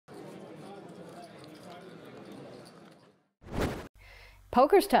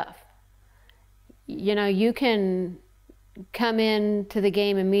poker's tough. You know, you can come into the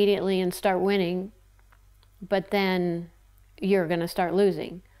game immediately and start winning, but then you're going to start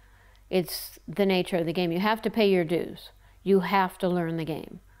losing. It's the nature of the game. You have to pay your dues. You have to learn the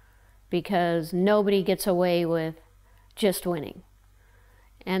game, because nobody gets away with just winning.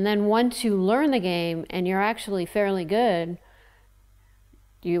 And then once you learn the game and you're actually fairly good,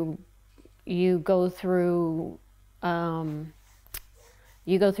 you go through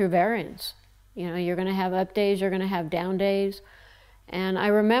variance. You know, you're going to have up days, you're going to have down days. And I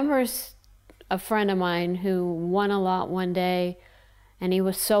remember a friend of mine who won a lot one day, and he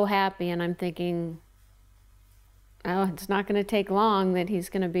was so happy, and I'm thinking, oh, it's not going to take long that he's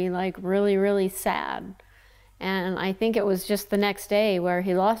going to be like really, really sad. And I think it was just the next day where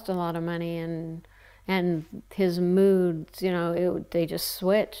he lost a lot of money, and his moods, you know, they just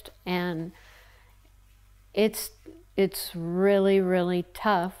switched. And it's really, really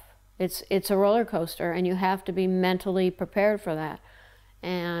tough. It's a roller coaster, and you have to be mentally prepared for that.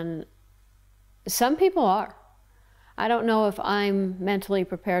 And some people are. I don't know if I'm mentally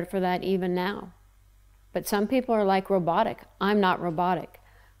prepared for that even now. But some people are like robotic. I'm not robotic.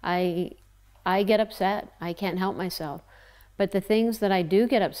 I get upset. I can't help myself. But the things that I do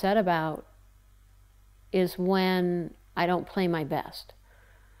get upset about is when I don't play my best.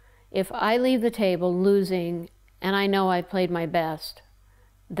 If I leave the table losing and I know I played my best,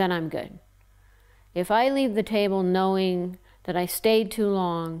 then I'm good. If I leave the table knowing that I stayed too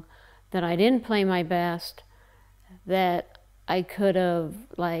long, that I didn't play my best, that I could have,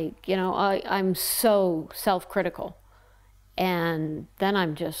 like, you know, I'm so self-critical. And then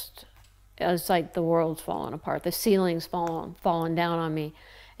I'm just, it's like the world's falling apart. The ceiling's falling down on me.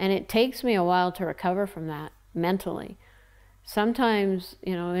 And it takes me a while to recover from that mentally. Sometimes,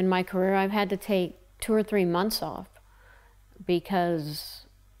 you know, in my career, I've had to take 2 or 3 months off because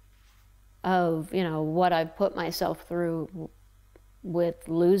of, you know, what I've put myself through with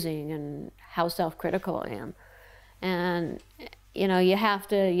losing and how self-critical I am. And, you know, you have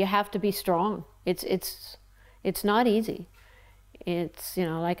to be strong. It's not easy. It's, you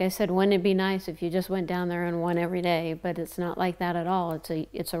know, like I said, wouldn't it be nice if you just went down there and won every day? But it's not like that at all.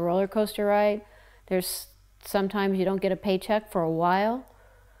 It's a roller coaster ride. There's sometimes you don't get a paycheck for a while,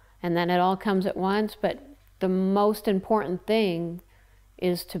 and then it all comes at once. But the most important thing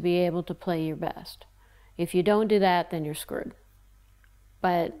is to be able to play your best. If you don't do that, then you're screwed.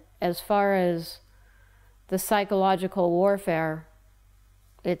 But as far as the psychological warfare,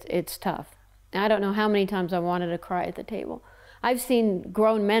 it's tough. I don't know how many times I wanted to cry at the table. I've seen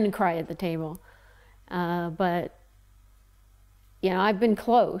grown men cry at the table, but, you know, I've been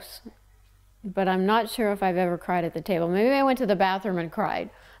close, but I'm not sure if I've ever cried at the table. Maybe I went to the bathroom and cried.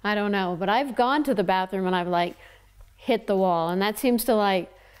 I don't know, but I've gone to the bathroom and I've, like, hit the wall, and that seems to,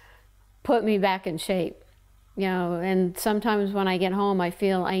 like, put me back in shape, you know. And sometimes when I get home, I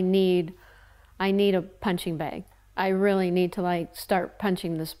feel I need a punching bag. I really need to, like, start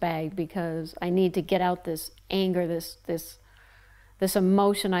punching this bag, because I need to get out this anger, this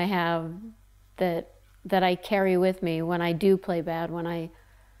emotion I have that I carry with me when I do play bad, when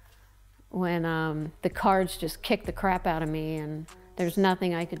the cards just kick the crap out of me and there's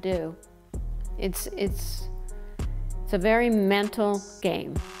nothing I could do. It's a very mental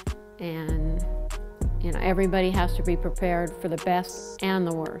game, and, you know, everybody has to be prepared for the best and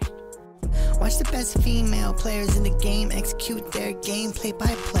the worst. Watch the best female players in the game execute their game play by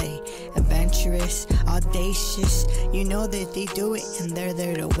play. Adventurous, audacious, you know that they do it and they're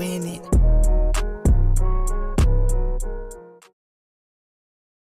there to win it.